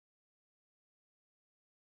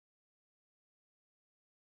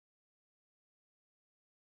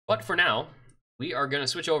But for now, we are going to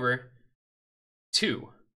switch over to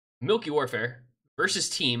Milky Warfare versus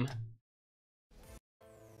Team.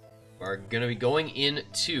 We're going to be going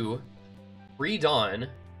into pre-dawn.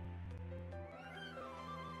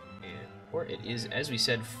 Or it is, as we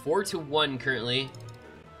said, 4-1 currently.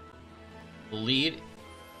 The lead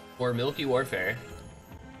for Milky Warfare.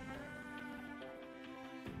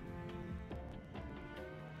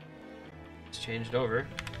 It's changed over.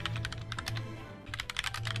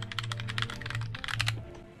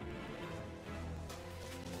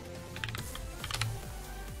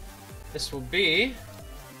 This will be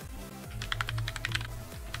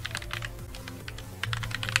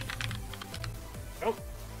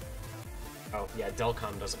oh yeah,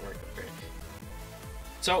 Delcom doesn't work that great.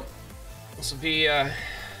 So this will be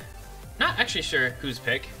not actually sure whose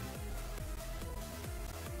pick,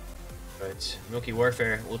 but Milky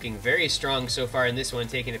Warfare looking very strong so far in this one,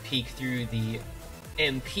 taking a peek through the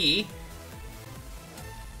MP.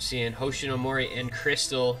 Seeing Hoshinomori and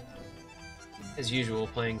Crystal, as usual,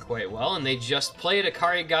 playing quite well, and they just played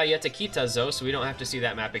Akari ga Yatakitazo, so we don't have to see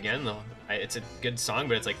that map again, though. It's a good song,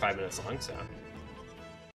 but it's like 5 minutes long, so.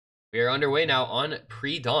 We are underway now on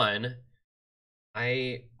pre-dawn.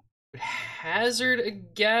 I would hazard a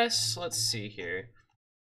guess. Let's see here.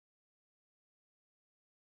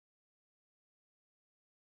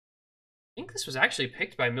 I think this was actually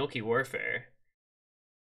picked by Milky Warfare.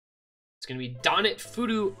 It's going to be Donut,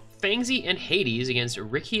 Fudu, Fangzi, and Hades against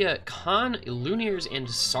Rikia, Khan, Luniers, and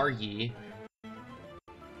Sargi.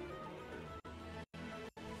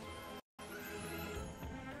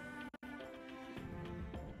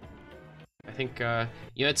 I think,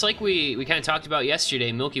 you know, it's like we kind of talked about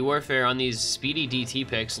yesterday. Milky Warfare on these speedy DT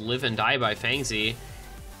picks live and die by Fangzi.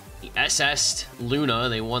 He SS'd Luna,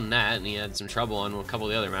 they won that, and he had some trouble on a couple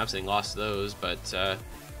of the other maps. They lost those, but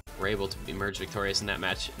were able to emerge victorious in that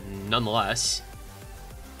match nonetheless.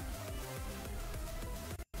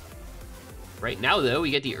 Right now, though,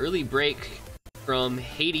 we get the early break from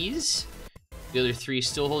Hades. The other three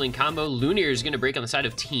still holding combo. Lunier is going to break on the side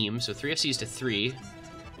of Team, so 3 FCs to 3.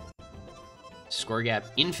 Score gap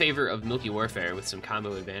in favor of Milky Warfare with some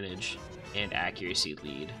combo advantage and accuracy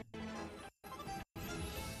lead.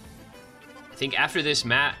 I think after this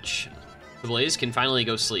match, the Blaze can finally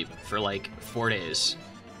go sleep for like 4 days.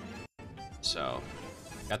 So,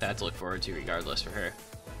 got that to look forward to regardless for her.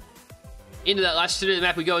 Into that last third of the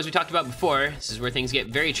map we go, as we talked about before. This is where things get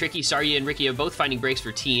very tricky. Sarya and Ricky are both finding breaks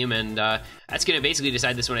for Team, and that's going to basically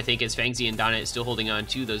decide this one, I think, as Fangzi and Donut still holding on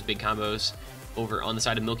to those big combos over on the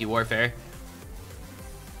side of Milky Warfare.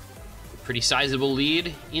 Pretty sizable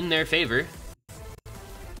lead in their favor.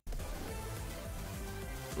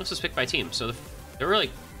 This was picked by Team, so they were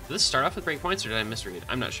like, did this start off with breakpoints or did I misread?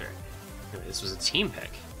 I'm not sure. Anyway, this was a Team pick.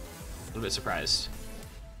 A little bit surprised.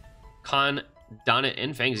 Khan, Donut,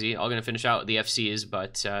 and Fangzi all going to finish out the FCs,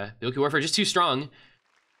 but Milky Warfare just too strong.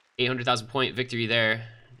 800,000 point victory there,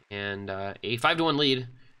 and a 5-1 lead.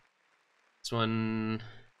 This one,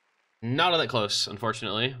 not all that close,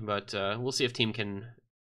 unfortunately, but we'll see if Team can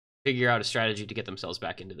figure out a strategy to get themselves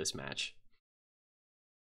back into this match.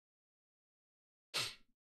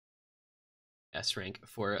 S rank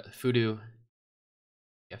for Fudu.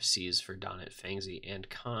 FCs for Donut, Fangzi, and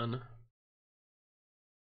Khan.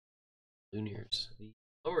 Luniers, the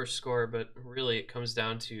lower score, but really it comes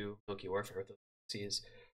down to Milky Warfare with the FCs.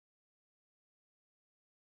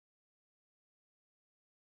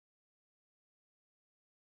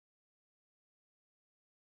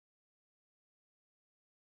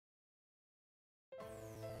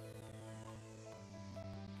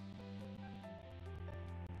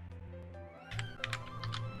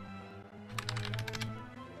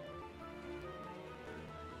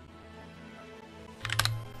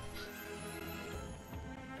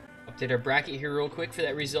 Update our bracket here real quick for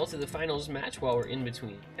that result of the finals match while we're in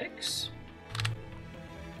between picks.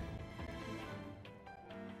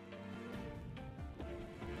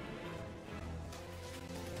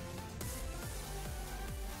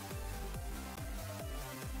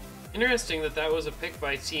 Interesting that that was a pick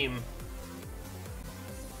by Team,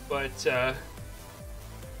 but I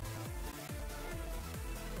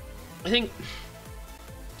think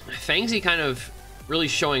Fangzi kind of really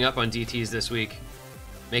showing up on DTs this week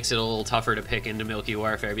makes it a little tougher to pick into Milky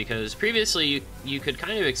Warfare, because previously you could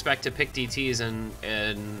kind of expect to pick DTs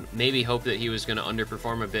and maybe hope that he was going to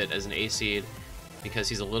underperform a bit as an A seed because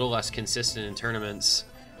he's a little less consistent in tournaments,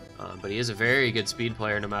 but he is a very good speed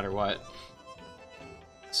player no matter what.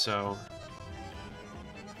 So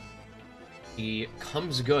he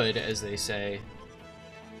comes good, as they say.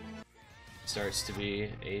 Starts to be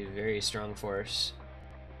a very strong force.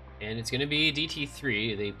 And it's going to be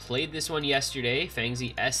DT3. They played this one yesterday.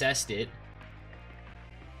 Fangzy SS'd it.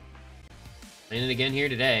 Playing it again here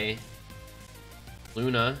today.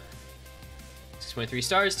 Luna. 6.3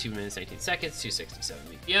 stars, 2 minutes 19 seconds, 267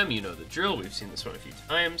 BPM. You know the drill. We've seen this one a few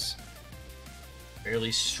times.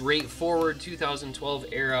 Fairly straightforward 2012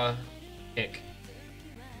 era pick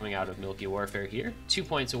coming out of Milky Warfare here. 2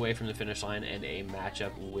 points away from the finish line and a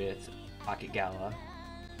matchup with Pocket Gala.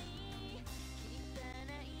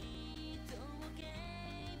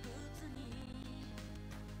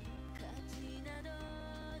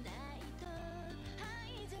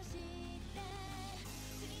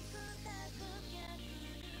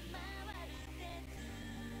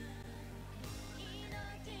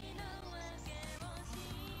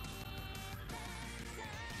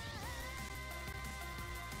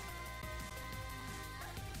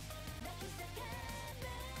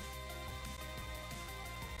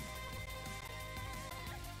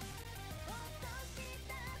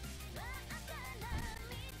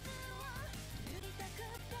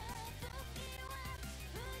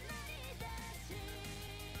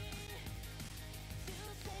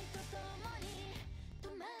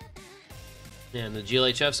 And the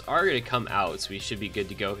GLHFs are going to come out, so we should be good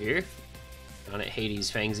to go here. On it, Hades,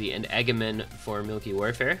 Fangzy, and Egemen for Milky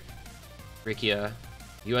Warfare. Rikia,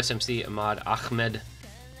 USMC, Ahmad, Ahmed,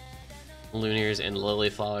 Lunars, and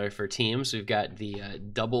Lilyflower for teams. We've got the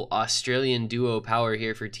double Australian duo power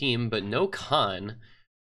here for team, but no Khan.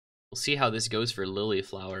 We'll see how this goes for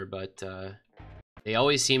Lilyflower, but they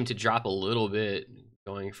always seem to drop a little bit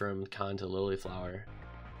going from Khan to Lilyflower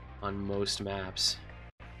on most maps.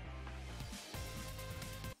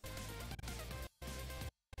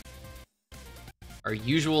 Our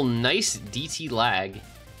usual nice DT lag.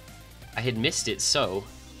 I had missed it so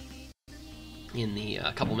in the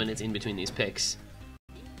couple minutes in between these picks.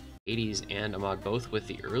 80s and Ahmad both with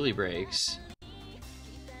the early breaks.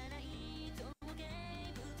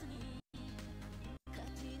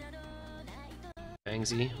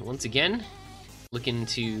 Fangzy once again looking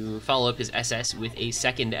to follow up his SS with a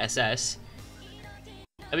second SS.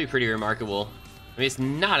 That'd be pretty remarkable. I mean, it's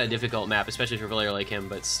not a difficult map, especially for a player like him,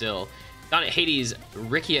 but still. Down at Hades,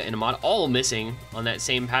 Rikia and Ahmad all missing on that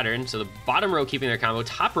same pattern. So the bottom row keeping their combo,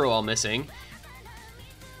 top row all missing. You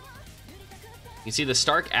can see the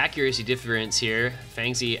stark accuracy difference here.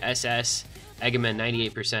 Fangzy, SS, Egemen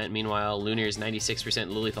 98%. Meanwhile, Lunars 96%,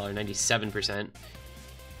 Lilyflower 97%.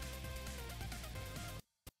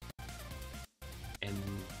 And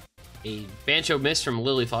a Bancho miss from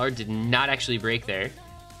Lilyflower did not actually break there.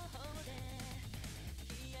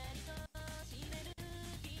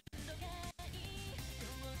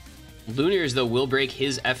 Lunars, though, will break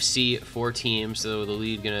his FC for team, so the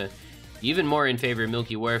lead gonna be even more in favor of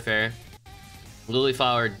Milky Warfare.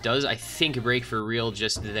 Lilyflower does, I think, break for real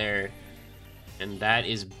just there. And that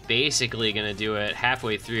is basically gonna do it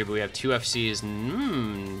halfway through, but we have two FCs.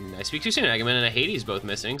 I speak too soon. Egemen and a Hades both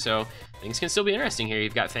missing, so things can still be interesting here.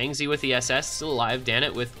 You've got Fangzy with the SS, still alive.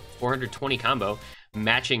 Danit with 420 combo,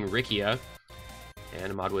 matching Rikia.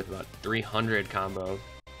 And Ahmad with about 300 combo.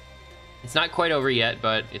 It's not quite over yet,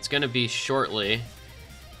 but it's going to be shortly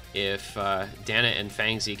if Danit and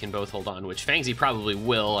Fangzy can both hold on, which Fangzy probably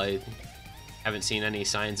will. I haven't seen any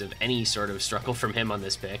signs of any sort of struggle from him on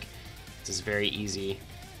this pick. This is very easy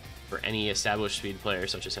for any established speed player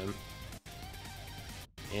such as him.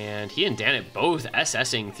 And he and Danit both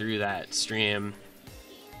SSing through that stream.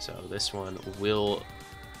 So this one will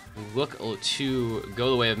look to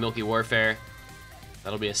go the way of Milky Warfare.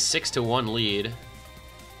 That'll be a 6-1 lead.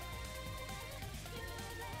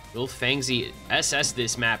 Will Fangzy SS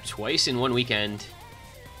this map twice in one weekend?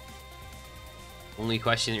 Only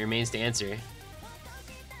question that remains to answer.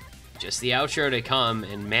 Just the outro to come,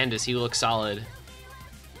 and man, does he look solid.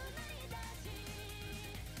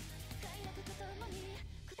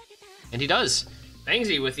 And he does.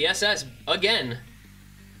 Fangzy with the SS again.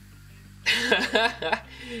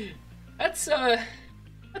 That's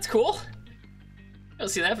cool. I don't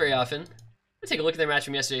see that very often. Let's take a look at their match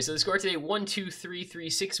from yesterday. So the score today,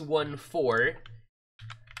 1-2-3-3-6-1-4.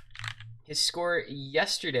 His score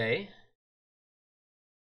yesterday,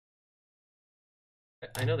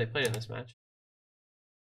 I know they played in this match.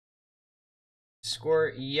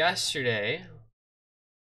 Score yesterday,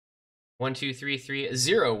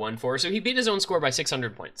 1-2-3-3-0-1-4. So he beat his own score by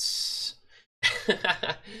 600 points.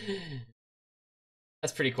 That's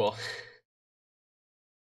pretty cool.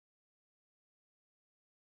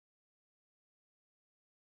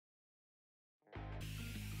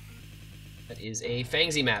 That is a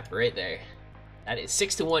Fangzy map right there. That is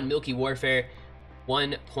 6-1 Milky Warfare.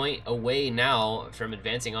 1 point away now from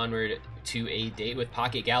advancing onward to a date with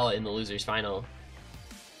Pocket Gala in the losers final.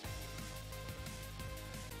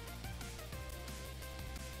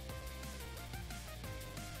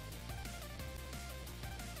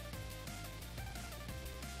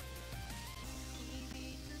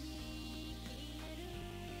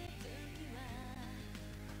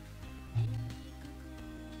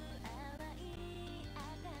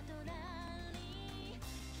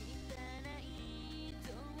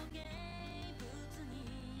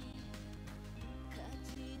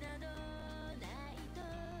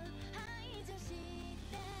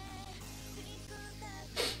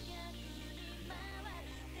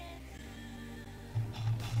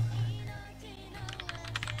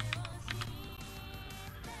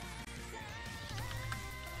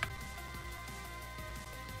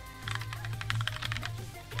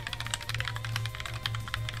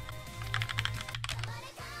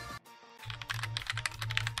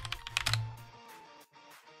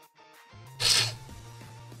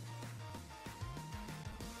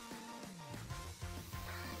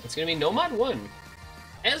 It's gonna be Nomad 1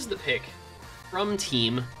 as the pick from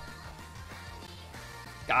team.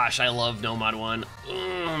 Gosh, I love Nomad 1.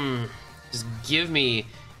 Just give me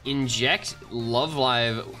inject Love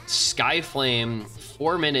Live Skyflame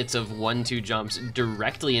 4 minutes of 1-2 jumps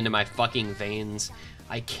directly into my fucking veins.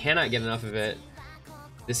 I cannot get enough of it.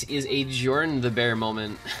 This is a Jordan the Bear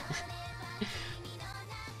moment.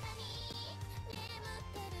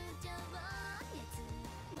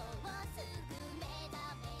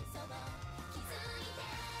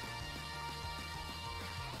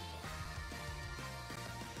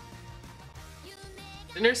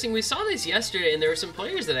 Interesting, we saw this yesterday, and there were some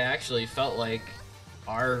players that I actually felt like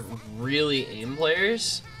are really aim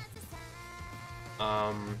players.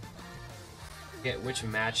 Forget which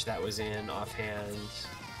match that was in offhand.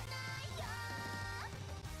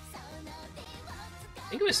 I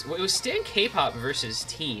think it was Stan K-pop versus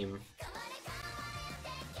Team.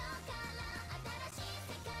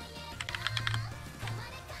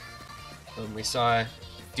 We saw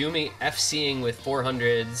Doomy FCing with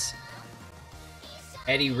 400s.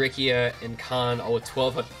 Eddie, Rikia, and Khan all with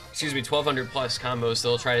 1200 plus combos.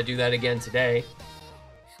 They'll try to do that again today.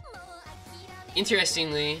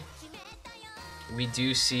 Interestingly, we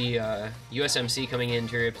do see USMC coming in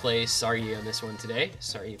to replace Sargi on this one today.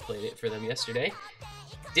 Sargi played it for them yesterday.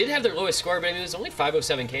 Did have their lowest score, but I mean, it was only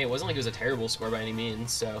 507k. It wasn't like it was a terrible score by any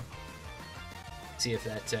means, so see if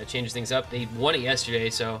that changes things up. They won it yesterday,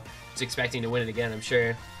 so I was expecting to win it again, I'm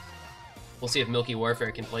sure. We'll see if Milky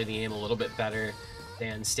Warfare can play the aim a little bit better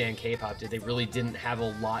than Stan K-pop did. They really didn't have a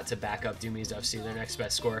lot to back up Doomy's FC. Their next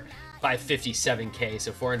best score, 557k,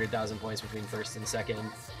 so 400,000 points between first and second.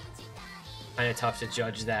 Kind of tough to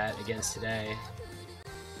judge that against today.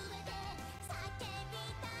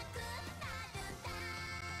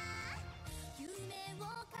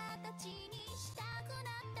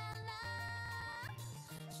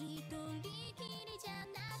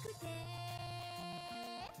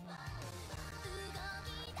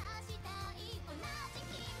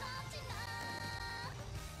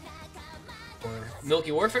 For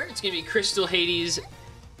Milky Warfare, it's going to be Crystal, Hades,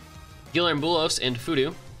 Guillermo Bulos, and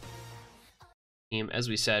Fudu. Team, as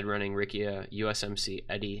we said, running Rikia, USMC,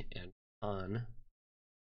 Eddie, and Khan.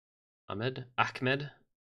 Ahmed.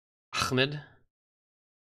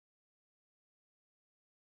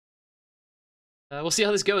 We'll see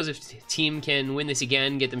how this goes. If team can win this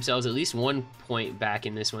again, get themselves at least 1 point back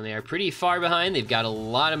in this one. They are pretty far behind. They've got a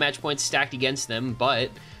lot of match points stacked against them,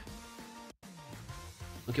 but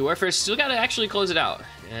Milky Warfare still got to actually close it out.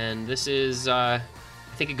 And this is, I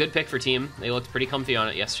think, a good pick for team. They looked pretty comfy on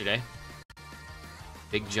it yesterday.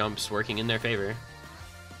 Big jumps working in their favor.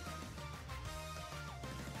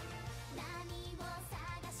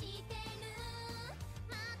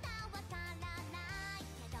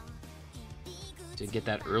 To get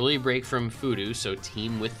that early break from Fudu, so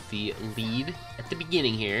team with the lead at the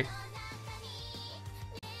beginning here.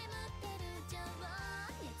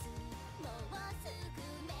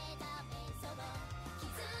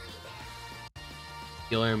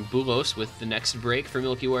 Guillermo Bulos with the next break for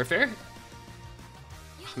Milky Warfare.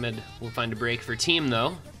 Ahmed will find a break for team,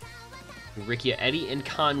 though. Rikia, Eddie, and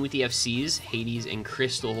Khan with the FCs. Hades and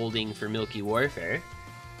Crystal holding for Milky Warfare.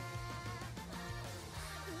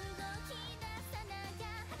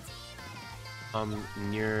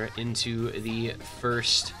 Near into the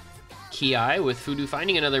first Ki with Fudu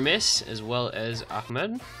finding another miss, as well as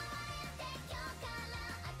Ahmed.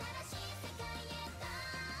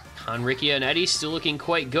 Khan, Rikia, and Eddie still looking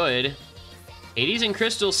quite good. Hades and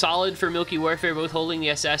Crystal solid for Milky Warfare, both holding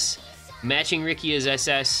the SS, matching Rikia's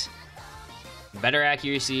SS. better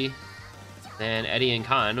accuracy than Eddie and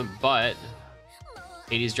Khan, but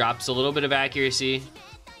Hades drops a little bit of accuracy,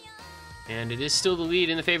 and it is still the lead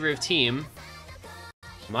in the favor of team.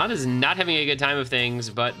 Mod is not having a good time of things,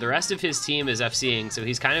 but the rest of his team is FCing, so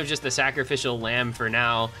he's kind of just the sacrificial lamb for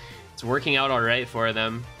now. It's working out all right for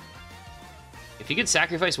them. If he could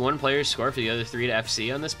sacrifice one player's score for the other 3 to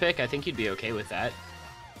FC on this pick, I think he'd be okay with that.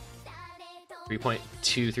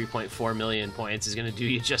 3.2, 3.4 million points is going to do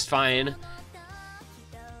you just fine.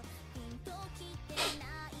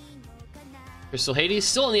 Crystal Hades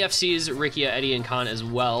still in the FCs, Rikia, Eddie, and Khan as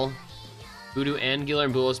well. Voodoo and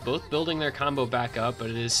Guillermo Bulos both building their combo back up, but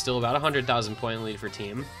it is still about 100,000 point lead for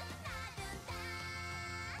team.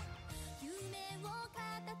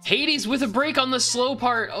 Hades with a break on the slow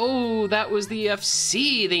part. Oh, that was the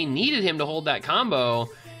FC. They needed him to hold that combo.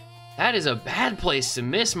 That is a bad place to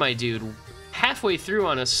miss, my dude. Halfway through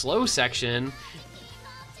on a slow section.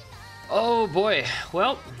 Oh boy.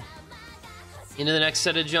 Well, into the next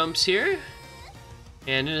set of jumps here.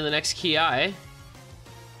 And into the next Ki.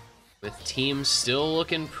 With team still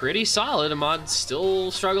looking pretty solid. Ahmad still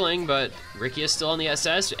struggling, but Ricky is still on the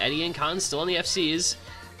SS. Eddie and Khan still on the FCs.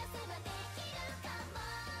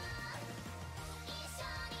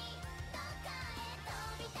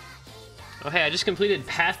 Oh, hey, I just completed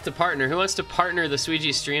Path to Partner. Who wants to partner the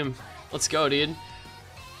Suiji stream? Let's go, dude.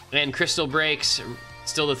 And Crystal breaks.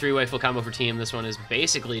 Still the 3-way full combo for team. This one is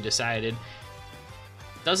basically decided.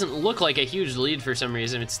 Doesn't look like a huge lead for some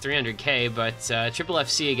reason. It's 300k, but triple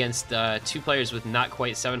FC against 2 players with not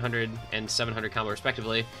quite 700 and 700 combo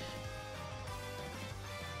respectively.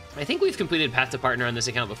 I think we've completed Path to Partner on this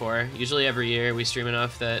account before. Usually every year we stream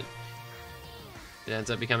enough that it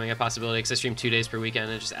ends up becoming a possibility, because I stream 2 days per weekend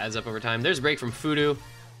and it just adds up over time. There's a break from Voodoo.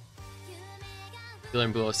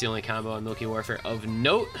 Guillermo Bulos the only combo on Milky Warfare of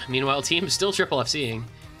note. Meanwhile, team still triple FCing.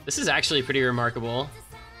 This is actually pretty remarkable.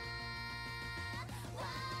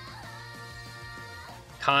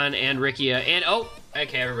 Khan and Rikia, and oh,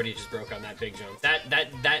 okay, everybody just broke on that big jump.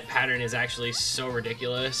 That pattern is actually so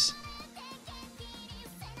ridiculous.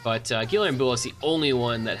 But Guillermo Bulos is the only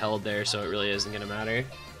one that held there, so it really isn't gonna matter.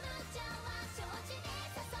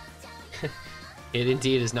 It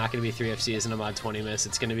indeed is not gonna be 3 FCs and a mod 20 miss.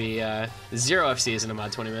 It's gonna be 0 FCs and a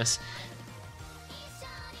mod 20 miss.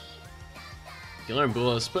 Guillermo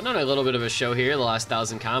Bulos putting on a little bit of a show here, the last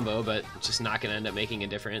 1,000 combo, but just not gonna end up making a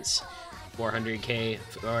difference. 400k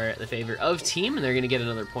for the favor of team, and they're going to get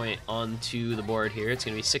another point onto the board here. It's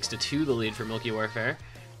going to be 6-2 the lead for Milky Warfare.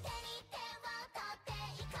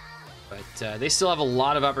 But they still have a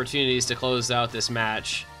lot of opportunities to close out this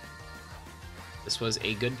match. This was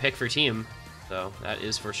a good pick for team, so that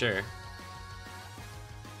is for sure.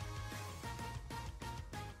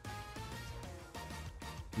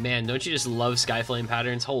 Man, don't you just love Skyflame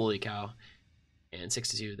patterns? Holy cow. And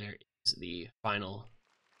 6-2, there is the final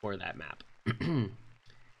for that map.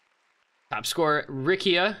 Top score,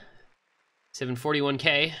 Rikia,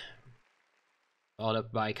 741k. Followed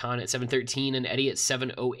up by Khan at 713 and Eddie at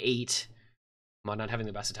 708. I'm not having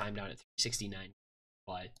the best of time down at 369,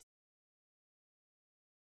 but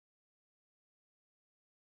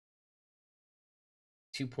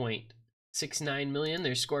 $2.69 million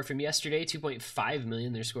their score from yesterday, 2.5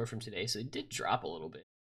 million their score from today, so it did drop a little bit.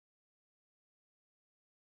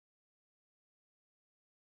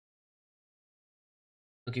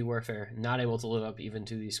 Milky Warfare not able to live up even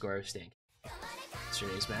to the score of Stan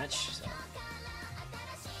yesterday's match. So.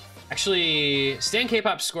 Actually, Stan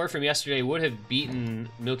K-Pop's score from yesterday would have beaten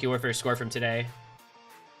Milky Warfare's score from today.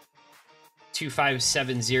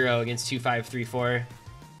 2570 against 2534.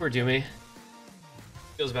 Poor Doomy.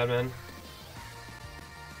 Feels bad, man.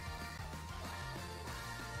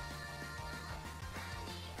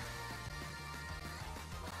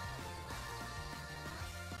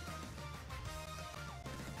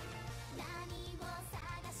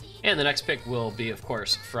 And the next pick will be, of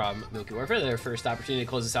course, from Milky Warfare. Their first opportunity to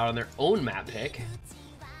close this out on their own map pick.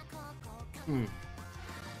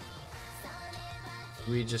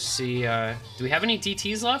 We just see, do we have any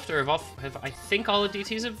DTs left? Or I think all the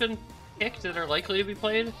DTs have been picked that are likely to be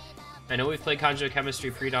played? I know we've played Kanjo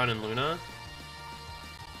Chemistry, Pre-Dawn, and Luna.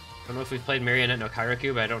 I don't know if we've played Marionette no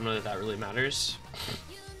Kairaku, but I don't know that that really matters.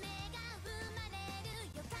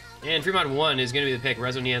 And Fremont 1 is going to be the pick,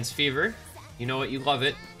 Rezo Nian's Fever. You know what, you love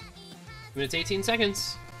it. Minutes 18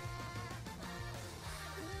 seconds.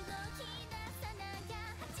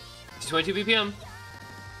 22 BPM.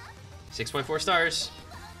 6.4 stars.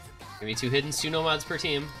 Give me 2 hidden Suno mods per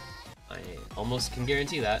team. I almost can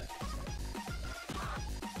guarantee that.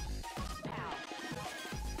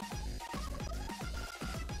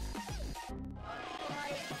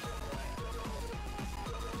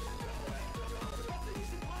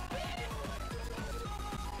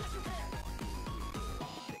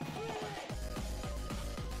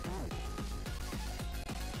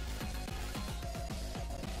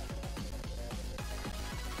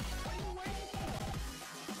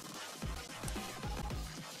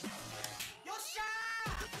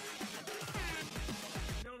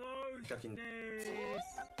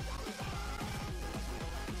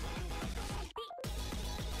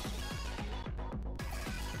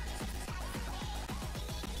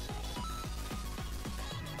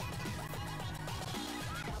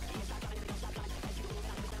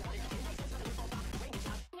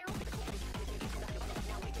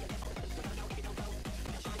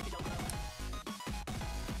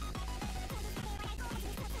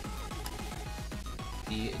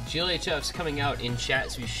 the GLHFs coming out in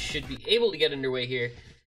chat, so we should be able to get underway here.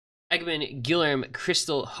 Eggman, Guilherme,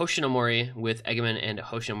 Crystal, Hoshinomori, with Eggman and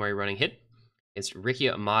Hoshinomori running hit. It's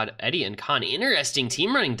Rikia, Ahmad, Eddie, and Khan. Interesting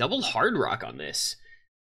team running double Hard Rock on this.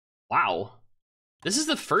 Wow. This is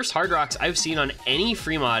the first Hard Rocks I've seen on any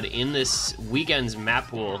free mod in this weekend's map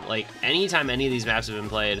pool. Like, anytime any of these maps have been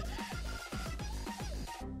played.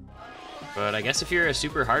 But I guess if you're a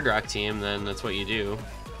super Hard Rock team, then that's what you do.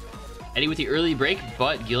 Eddie with the early break,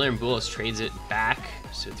 but Guilherme Bulos trades it back.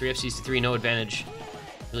 So 3 FCs to 3, no advantage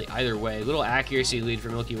really either way. Little accuracy lead for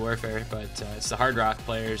Milky Warfare, but it's the Hard Rock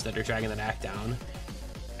players that are dragging that act down.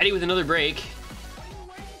 Eddie with another break.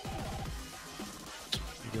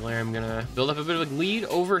 Guilherme gonna build up a bit of a lead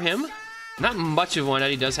over him. Not much of one.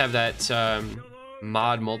 Eddie does have that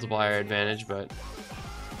mod multiplier advantage, but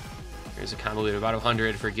there's a combo lead of about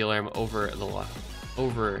 100 for Guilherme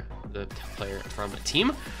over the player from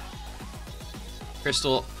team.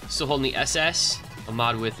 Crystal still holding the SS.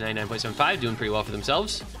 Ahmad with 99.75, doing pretty well for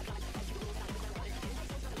themselves.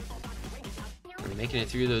 They're making it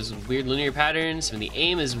through those weird linear patterns and the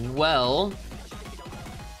aim as well.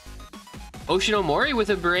 Hoshinomori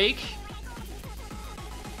with a break.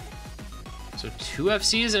 So 2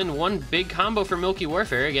 FCs and 1 big combo for Milky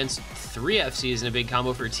Warfare against 3 FCs and a big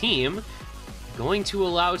combo for team. Going to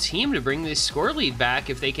allow team to bring this score lead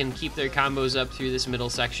back if they can keep their combos up through this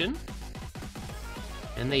middle section.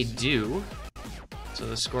 And they do. So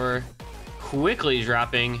the score quickly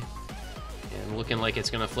dropping and looking like it's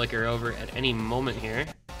gonna flicker over at any moment here.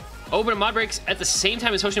 Oh, but Ahmad breaks at the same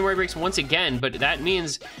time as Hoshinomori breaks once again, but that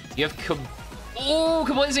means you have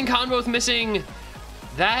Kablaze and Khan both missing.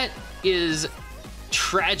 That is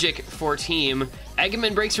tragic for team.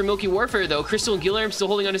 Eggman breaks for Milky Warfare though. Crystal and Guilherme still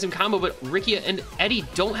holding on to some combo, but Rikia and Eddie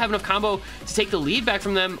don't have enough combo to take the lead back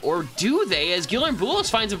from them, or do they, as Guilherme Bulos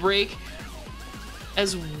finds a break,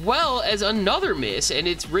 as well as another miss, and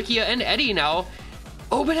it's Rikia and Eddie now.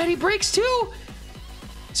 Oh, but Eddie breaks too!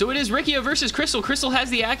 So it is Rikia versus Crystal. Crystal has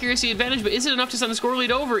the accuracy advantage, but is it enough to send the score lead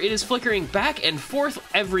over? It is flickering back and forth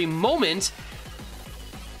every moment.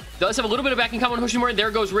 Does have a little bit of backing combo on Hoshinomori. There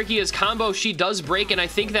goes Rikia's combo. She does break, and I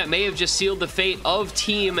think that may have just sealed the fate of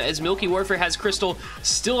team, as Milky Warfare has Crystal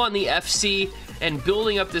still on the FC and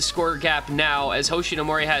building up this score gap now, as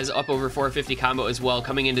Hoshinomori has up over 450 combo as well,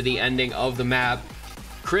 coming into the ending of the map.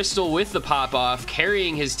 Crystal with the pop-off,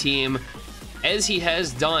 carrying his team, as he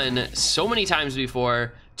has done so many times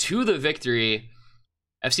before, to the victory.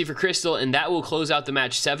 FC for Crystal, and that will close out the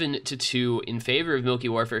match 7-2 in favor of Milky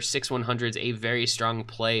Warfare. 6-100s, a very strong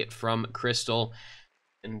play from Crystal.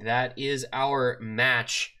 And that is our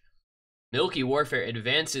match. Milky Warfare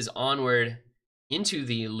advances onward into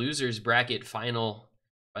the losers bracket final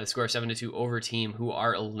by the score of 7-2 over team, who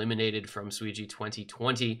are eliminated from Suiji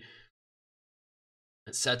 2020.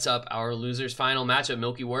 It sets up our losers final matchup.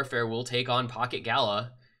 Milky Warfare will take on Pocket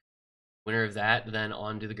Gala. Winner of that then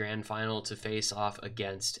on to the grand final to face off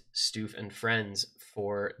against Stoof and Friends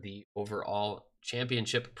for the overall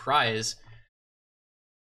championship prize.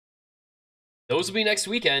 Those will be next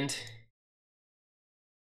weekend.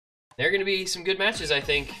 There are going to be some good matches, I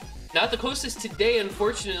think. Not the closest today,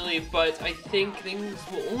 unfortunately, but I think things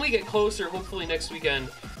will only get closer, hopefully next weekend.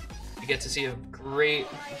 We get to see a great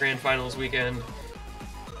grand finals weekend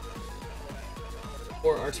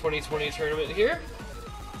for our 2020 tournament here.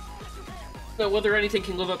 Now, whether anything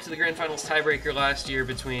can live up to the grand finals tiebreaker last year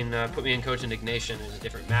between Put Me in Coach and Ignation is a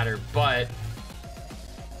different matter, but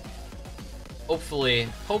hopefully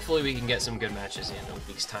we can get some good matches in a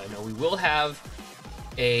week's time. Now, we will have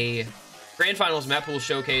a grand finals map pool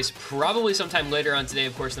showcase probably sometime later on today.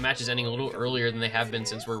 Of course, the match is ending a little earlier than they have been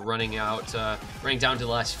since we're running down to the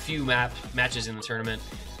last few matches in the tournament.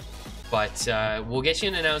 But we'll get you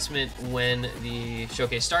an announcement when the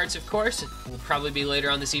showcase starts, of course. It will probably be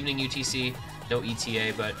later on this evening, UTC. No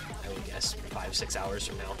ETA, but I would guess 5-6 hours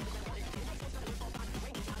from now.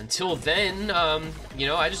 Until then, you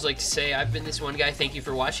know, I just like to say I've been this one guy. Thank you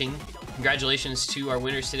for watching. Congratulations to our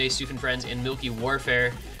winners today, Stoof and Friends and Milky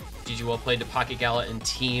Warfare. GG well played to Pocket Gala and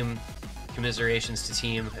team. Commiserations to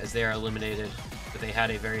team as they are eliminated. But they had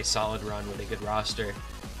a very solid run with a good roster.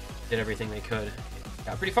 Did everything they could.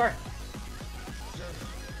 Got pretty far.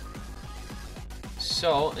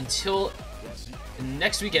 So, until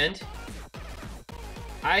next weekend,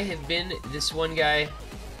 I have been this one guy.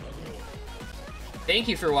 Thank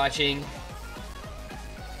you for watching.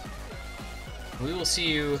 We will see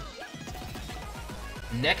you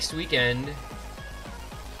next weekend,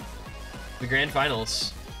 the grand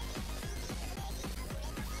finals.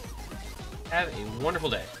 Have a wonderful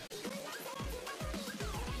day.